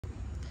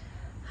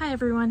Hi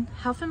everyone,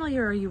 how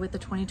familiar are you with the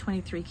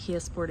 2023 Kia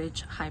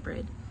Sportage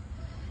Hybrid?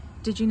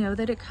 Did you know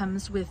that it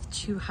comes with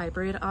two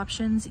hybrid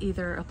options,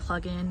 either a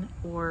plug-in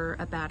or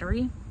a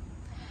battery?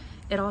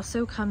 It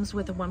also comes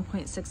with a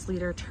 1.6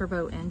 liter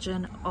turbo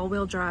engine,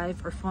 all-wheel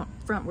drive or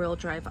front-wheel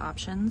drive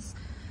options,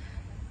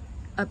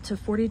 up to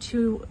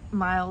 42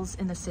 miles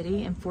in the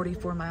city and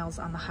 44 miles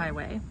on the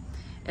highway.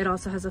 It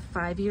also has a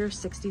 5-year,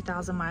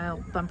 60,000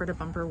 mile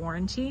bumper-to-bumper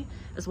warranty,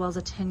 as well as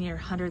a 10-year,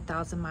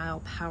 100,000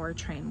 mile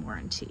powertrain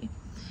warranty.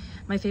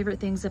 My favorite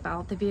things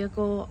about the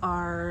vehicle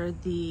are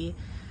the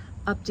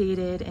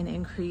updated and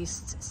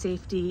increased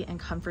safety and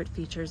comfort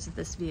features that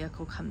this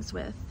vehicle comes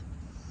with.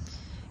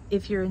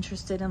 If you're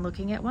interested in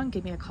looking at one,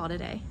 give me a call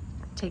today.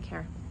 Take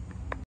care.